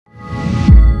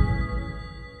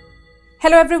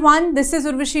Hello everyone, this is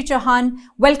Urvashi Chauhan.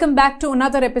 Welcome back to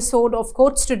another episode of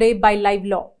Courts Today by Live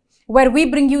Law, where we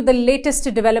bring you the latest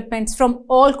developments from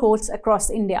all courts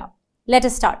across India. Let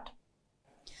us start.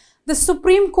 The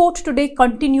Supreme Court today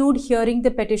continued hearing the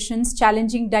petitions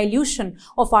challenging dilution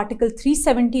of Article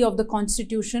 370 of the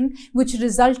Constitution, which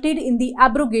resulted in the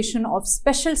abrogation of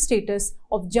special status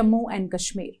of Jammu and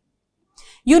Kashmir.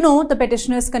 You know, the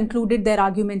petitioners concluded their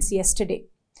arguments yesterday.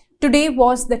 Today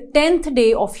was the 10th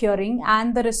day of hearing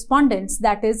and the respondents,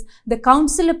 that is, the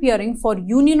counsel appearing for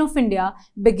Union of India,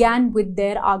 began with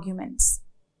their arguments.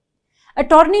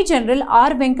 Attorney General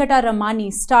R. Venkata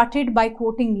Ramani started by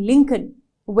quoting Lincoln,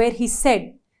 where he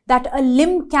said that a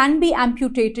limb can be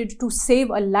amputated to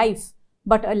save a life,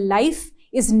 but a life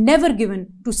is never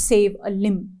given to save a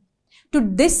limb. To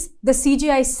this, the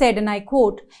CJI said, and I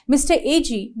quote, "Mr.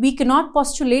 AG, we cannot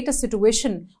postulate a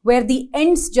situation where the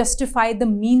ends justify the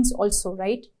means also,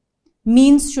 right?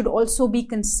 Means should also be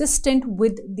consistent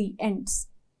with the ends."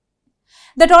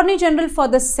 The Attorney General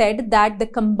further said that the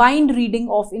combined reading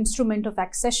of Instrument of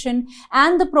Accession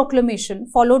and the proclamation,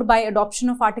 followed by adoption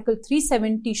of Article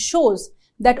 370, shows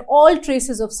that all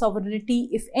traces of sovereignty,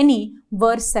 if any,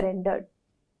 were surrendered.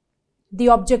 The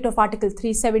object of Article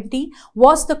 370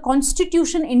 was the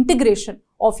constitution integration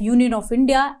of Union of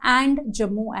India and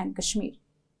Jammu and Kashmir.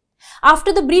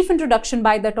 After the brief introduction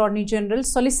by the Attorney General,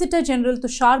 Solicitor General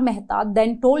Tushar Mehta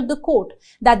then told the court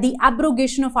that the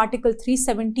abrogation of Article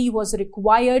 370 was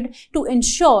required to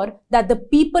ensure that the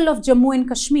people of Jammu and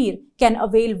Kashmir can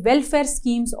avail welfare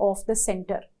schemes of the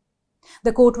centre.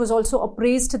 The court was also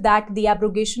appraised that the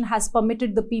abrogation has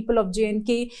permitted the people of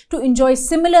J&K to enjoy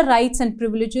similar rights and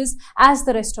privileges as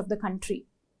the rest of the country.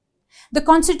 The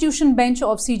Constitution Bench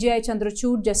of CJI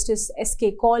Chandrachud, Justice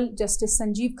S.K. Kaul, Justice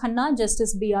Sanjeev Khanna,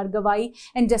 Justice B.R. Gawai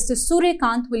and Justice Surya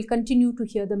Kant will continue to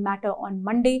hear the matter on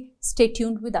Monday. Stay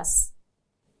tuned with us.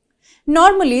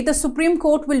 Normally, the Supreme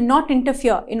Court will not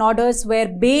interfere in orders where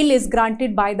bail is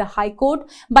granted by the High Court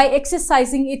by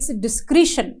exercising its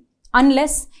discretion,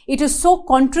 unless it is so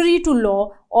contrary to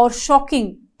law or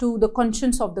shocking to the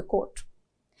conscience of the court.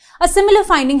 A similar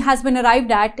finding has been arrived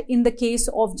at in the case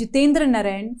of Jitendra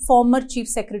Narayan, former Chief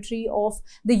Secretary of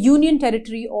the Union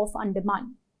Territory of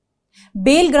Andaman.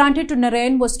 Bail granted to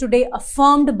Narayan was today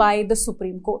affirmed by the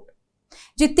Supreme Court.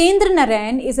 Jitendra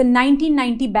Narayan is a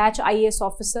 1990 batch IAS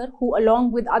officer who,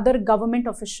 along with other government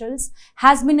officials,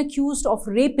 has been accused of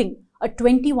raping a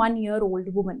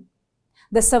 21-year-old woman.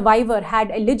 The survivor had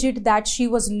alleged that she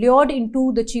was lured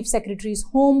into the Chief Secretary's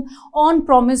home on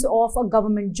promise of a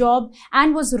government job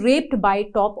and was raped by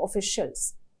top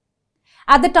officials.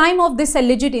 At the time of this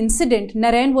alleged incident,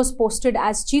 Narayan was posted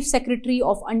as Chief Secretary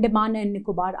of Andaman and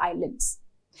Nicobar Islands.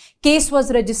 Case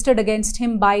was registered against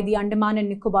him by the Andaman and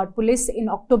Nicobar Police in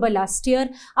October last year,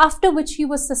 after which he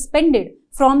was suspended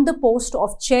from the post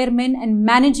of Chairman and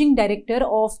Managing Director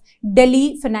of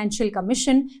Delhi Financial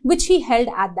Commission, which he held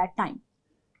at that time.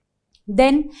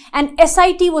 Then, an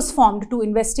SIT was formed to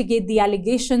investigate the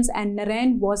allegations and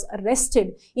Narayan was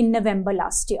arrested in November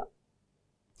last year.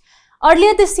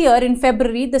 Earlier this year, in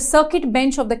February, the Circuit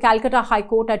Bench of the Calcutta High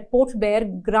Court at Port Blair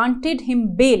granted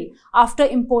him bail after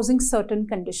imposing certain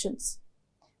conditions.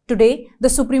 Today, the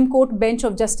Supreme Court bench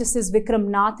of Justices Vikram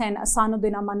Nath and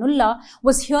Asanuddin Amanullah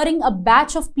was hearing a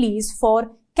batch of pleas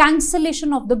for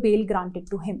cancellation of the bail granted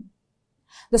to him.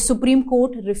 The Supreme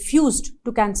Court refused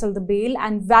to cancel the bail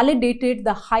and validated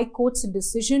the High Court's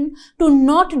decision to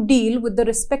not deal with the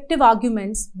respective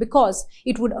arguments because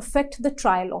it would affect the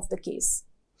trial of the case.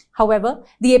 However,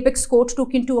 the Apex Court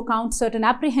took into account certain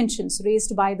apprehensions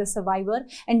raised by the survivor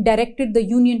and directed the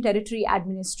Union Territory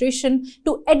Administration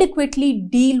to adequately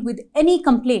deal with any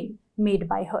complaint made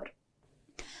by her.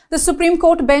 The Supreme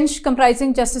Court bench,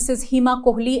 comprising Justices Hima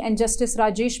Kohli and Justice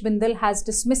Rajesh Bindal, has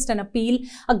dismissed an appeal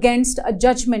against a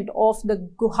judgment of the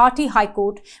Guwahati High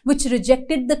Court, which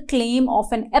rejected the claim of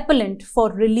an appellant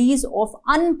for release of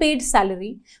unpaid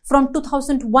salary from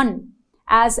 2001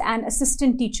 as an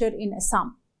assistant teacher in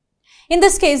Assam. In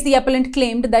this case, the appellant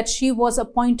claimed that she was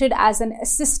appointed as an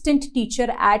assistant teacher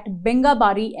at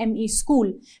Bengabari ME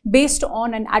School based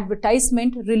on an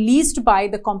advertisement released by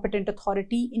the competent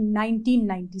authority in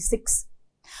 1996.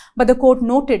 But the court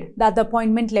noted that the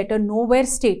appointment letter nowhere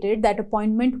stated that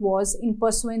appointment was in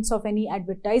pursuance of any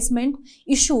advertisement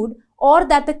issued or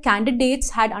that the candidates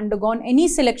had undergone any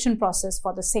selection process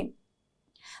for the same.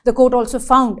 The court also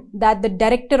found that the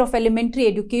Director of Elementary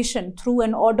Education, through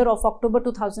an order of October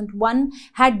 2001,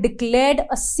 had declared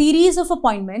a series of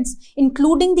appointments,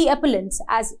 including the appellants,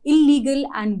 as illegal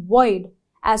and void,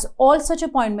 as all such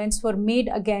appointments were made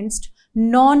against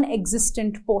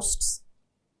non-existent posts.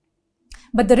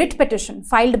 But the writ petition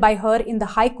filed by her in the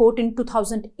High Court in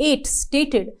 2008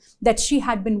 stated that she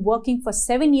had been working for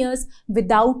 7 years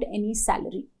without any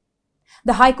salary.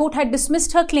 The High Court had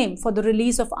dismissed her claim for the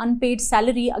release of unpaid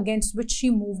salary, against which she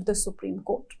moved the Supreme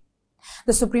Court.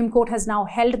 The Supreme Court has now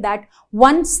held that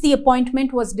once the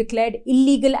appointment was declared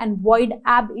illegal and void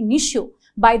ab initio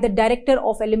by the Director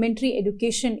of Elementary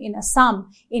Education in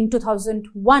Assam in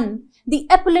 2001, the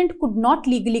appellant could not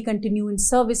legally continue in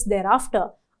service thereafter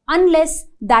unless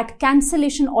that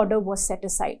cancellation order was set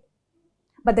aside.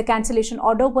 But the cancellation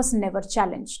order was never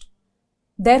challenged.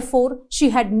 Therefore, she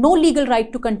had no legal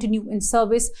right to continue in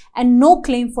service and no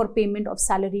claim for payment of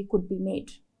salary could be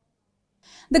made.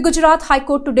 The Gujarat High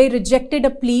Court today rejected a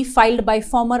plea filed by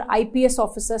former IPS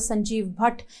officer Sanjeev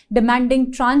Bhatt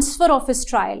demanding transfer of his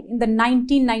trial in the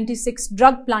 1996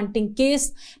 drug planting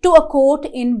case to a court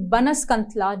in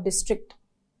Banaskantha district.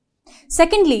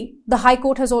 Secondly, the High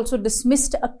Court has also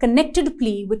dismissed a connected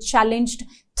plea which challenged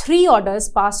 3 orders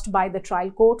passed by the trial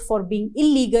court for being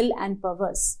illegal and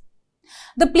perverse.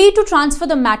 The plea to transfer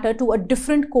the matter to a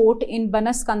different court in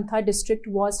Banaskantha district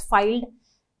was filed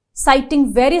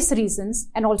citing various reasons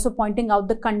and also pointing out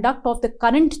the conduct of the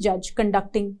current judge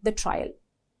conducting the trial.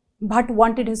 Bhatt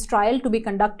wanted his trial to be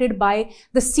conducted by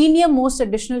the senior most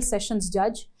additional sessions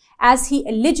judge, as he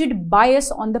alleged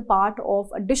bias on the part of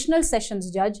additional sessions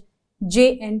judge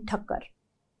J.N. Thakkar.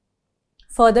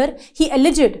 Further, he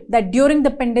alleged that during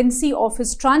the pendency of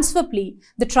his transfer plea,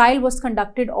 the trial was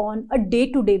conducted on a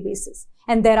day-to-day basis,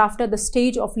 and thereafter the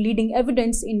stage of leading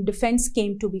evidence in defense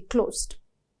came to be closed.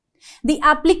 The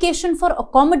application for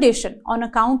accommodation on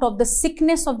account of the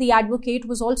sickness of the advocate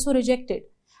was also rejected,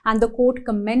 and the court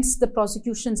commenced the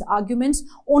prosecution's arguments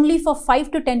only for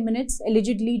 5 to 10 minutes,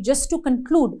 allegedly just to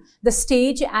conclude the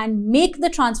stage and make the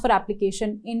transfer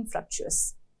application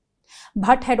infructuous.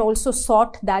 Bhatt had also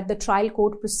sought that the trial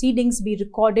court proceedings be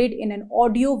recorded in an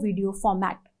audio-video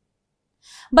format.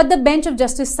 But the bench of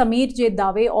Justice Sameer J.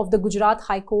 Dave of the Gujarat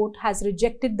High Court has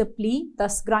rejected the plea,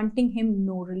 thus granting him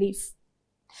no relief.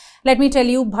 Let me tell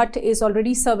you, Bhatt is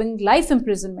already serving life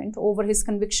imprisonment over his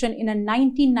conviction in a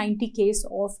 1990 case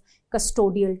of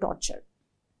custodial torture.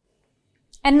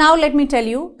 And now let me tell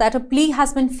you that a plea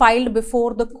has been filed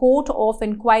before the Court of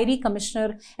Inquiry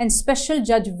Commissioner and Special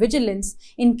Judge Vigilance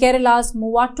in Kerala's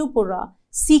Muvattupura,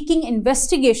 seeking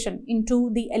investigation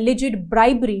into the alleged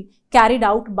bribery carried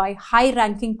out by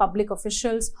high-ranking public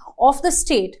officials of the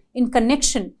state in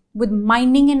connection with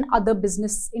mining and other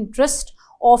business interests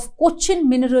of Cochin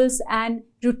Minerals and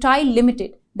Rutile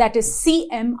Limited, that is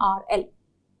CMRL.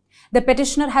 The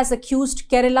petitioner has accused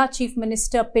Kerala Chief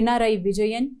Minister Pinarayi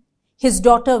Vijayan, his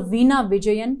daughter Veena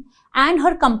Vijayan, and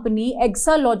her company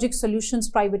Exalogic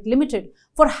Solutions Private Limited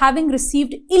for having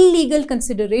received illegal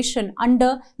consideration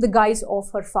under the guise of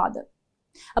her father.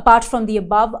 Apart from the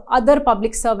above, other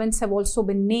public servants have also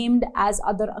been named as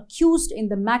other accused in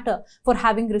the matter for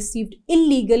having received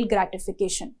illegal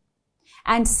gratification.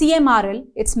 And CMRL,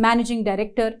 its managing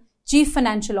director, chief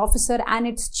financial officer, and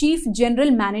its chief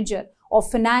general manager of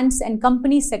finance and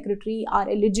company secretary are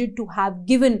alleged to have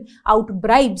given out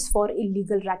bribes for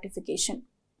illegal ratification.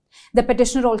 The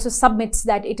petitioner also submits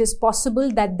that it is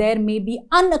possible that there may be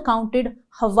unaccounted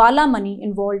hawala money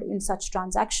involved in such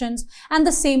transactions, and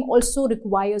the same also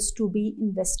requires to be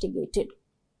investigated.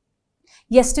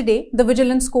 Yesterday, the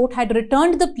Vigilance Court had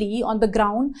returned the plea on the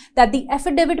ground that the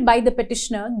affidavit by the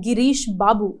petitioner, Girish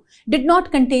Babu, did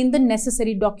not contain the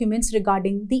necessary documents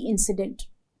regarding the incident.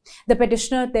 The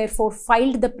petitioner therefore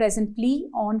filed the present plea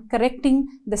on correcting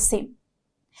the same.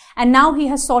 And now he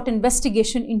has sought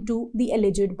investigation into the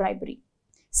alleged bribery.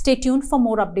 Stay tuned for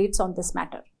more updates on this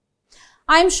matter.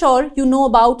 I am sure you know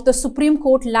about the Supreme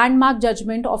Court landmark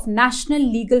judgment of National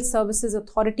Legal Services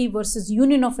Authority versus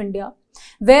Union of India,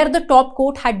 where the top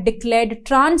court had declared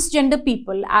transgender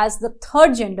people as the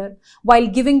third gender while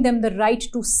giving them the right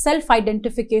to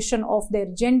self-identification of their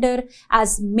gender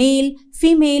as male,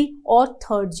 female, or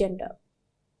third gender.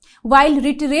 While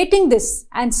reiterating this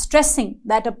and stressing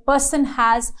that a person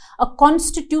has a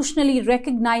constitutionally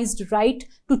recognized right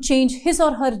to change his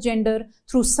or her gender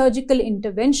through surgical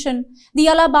intervention, the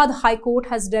Allahabad High Court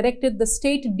has directed the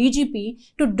state DGP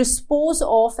to dispose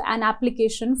of an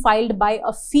application filed by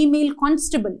a female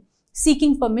constable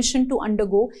seeking permission to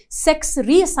undergo sex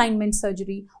reassignment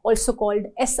surgery, also called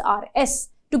SRS,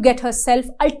 to get herself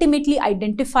ultimately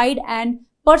identified and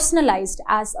personalized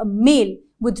as a male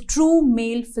with true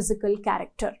male physical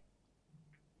character.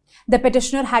 The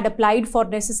petitioner had applied for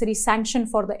necessary sanction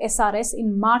for the SRS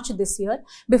in March this year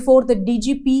before the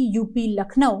DGP UP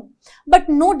Lucknow, but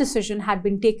no decision had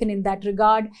been taken in that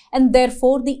regard, and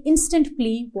therefore the instant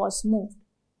plea was moved.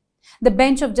 The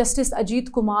bench of Justice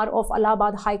Ajit Kumar of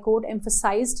Allahabad High Court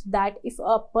emphasized that if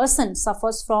a person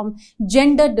suffers from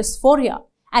gender dysphoria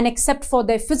and except for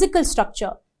their physical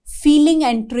structure, feeling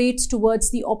and traits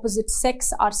towards the opposite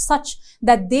sex are such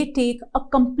that they take a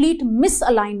complete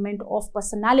misalignment of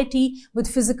personality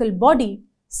with physical body,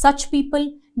 such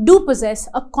people do possess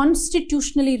a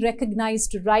constitutionally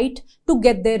recognized right to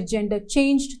get their gender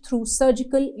changed through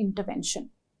surgical intervention.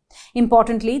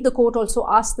 Importantly, the court also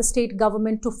asked the state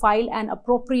government to file an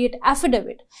appropriate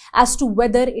affidavit as to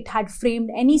whether it had framed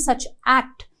any such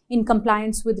act in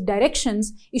compliance with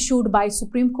directions issued by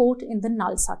Supreme Court in the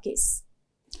Nalsa case.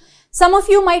 Some of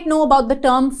you might know about the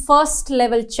term first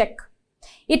level check.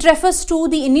 It refers to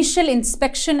the initial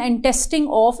inspection and testing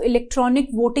of electronic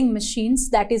voting machines,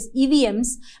 that is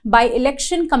EVMs, by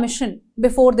Election Commission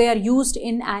before they are used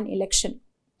in an election.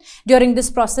 During this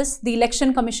process, the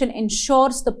Election Commission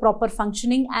ensures the proper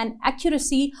functioning and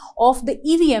accuracy of the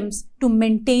EVMs to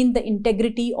maintain the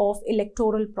integrity of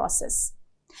electoral process.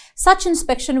 Such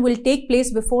inspection will take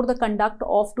place before the conduct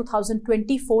of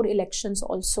 2024 elections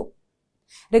also.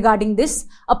 Regarding this,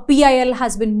 a PIL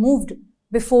has been moved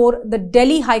before the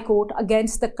Delhi High Court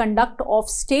against the conduct of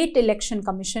State Election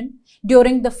Commission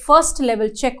during the first level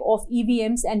check of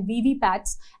EVMs and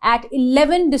VVPATs at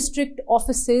 11 district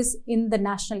offices in the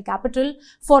national capital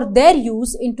for their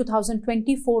use in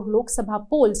 2024 Lok Sabha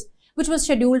polls, which was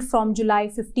scheduled from July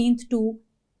 15th to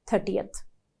 30th.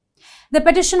 The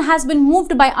petition has been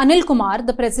moved by Anil Kumar,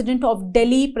 the president of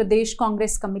Delhi Pradesh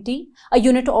Congress Committee, a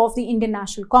unit of the Indian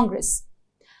National Congress.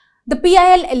 The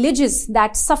PIL alleges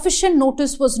that sufficient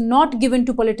notice was not given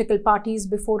to political parties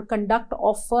before conduct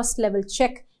of first level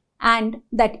check and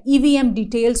that EVM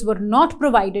details were not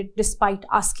provided despite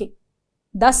asking,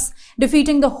 thus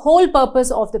defeating the whole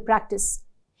purpose of the practice.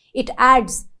 It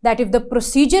adds that if the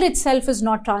procedure itself is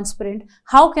not transparent,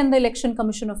 how can the Election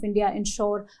Commission of India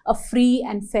ensure a free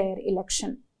and fair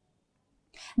election?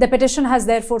 The petition has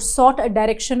therefore sought a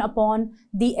direction upon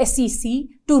the SEC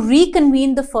to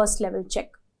reconvene the first level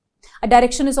check. A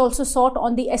direction is also sought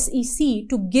on the SEC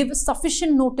to give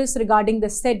sufficient notice regarding the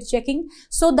said checking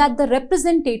so that the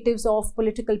representatives of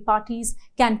political parties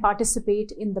can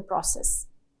participate in the process.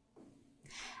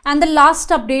 And the last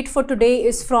update for today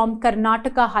is from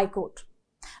Karnataka High Court.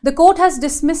 The court has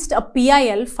dismissed a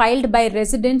PIL filed by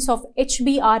residents of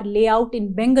HBR layout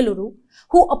in Bengaluru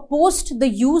who opposed the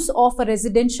use of a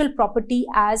residential property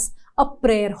as a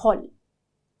prayer hall.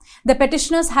 The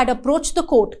petitioners had approached the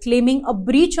court claiming a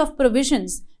breach of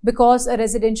provisions because a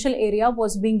residential area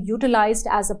was being utilized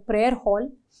as a prayer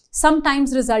hall,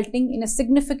 sometimes resulting in a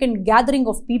significant gathering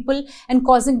of people and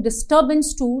causing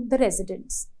disturbance to the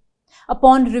residents.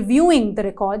 Upon reviewing the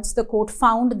records, the court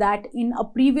found that in a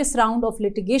previous round of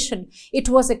litigation, it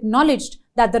was acknowledged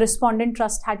that the respondent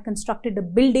trust had constructed a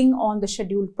building on the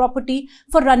scheduled property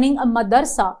for running a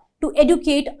madarsa to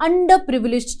educate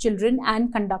underprivileged children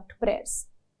and conduct prayers.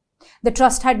 The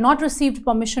trust had not received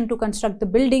permission to construct the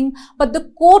building, but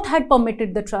the court had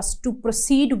permitted the trust to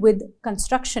proceed with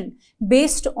construction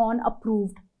based on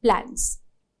approved plans.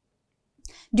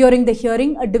 During the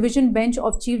hearing, a division bench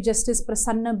of Chief Justice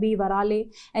Prasanna B. Varale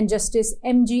and Justice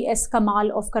M.G.S.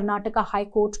 Kamal of Karnataka High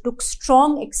Court took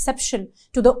strong exception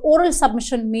to the oral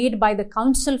submission made by the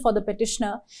counsel for the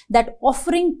petitioner that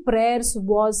offering prayers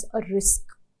was a risk.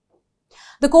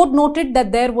 The court noted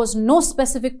that there was no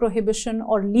specific prohibition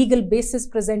or legal basis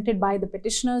presented by the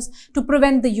petitioners to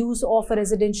prevent the use of a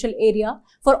residential area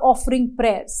for offering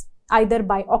prayers, either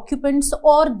by occupants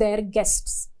or their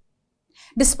guests.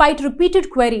 Despite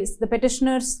repeated queries, the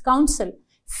petitioners' counsel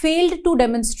failed to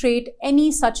demonstrate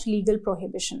any such legal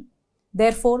prohibition.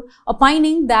 Therefore,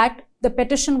 opining that the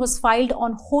petition was filed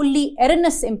on wholly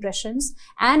erroneous impressions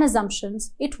and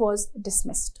assumptions, it was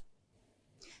dismissed.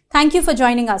 Thank you for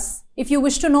joining us. If you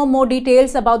wish to know more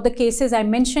details about the cases I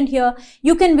mentioned here,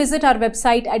 you can visit our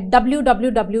website at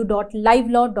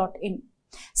www.livelaw.in.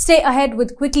 Stay ahead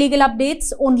with quick legal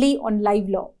updates only on Live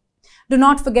Law. Do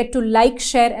not forget to like,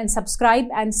 share and subscribe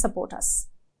and support us.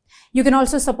 You can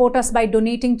also support us by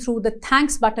donating through the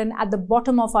thanks button at the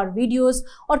bottom of our videos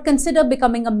or consider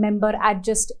becoming a member at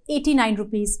just 89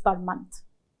 rupees per month.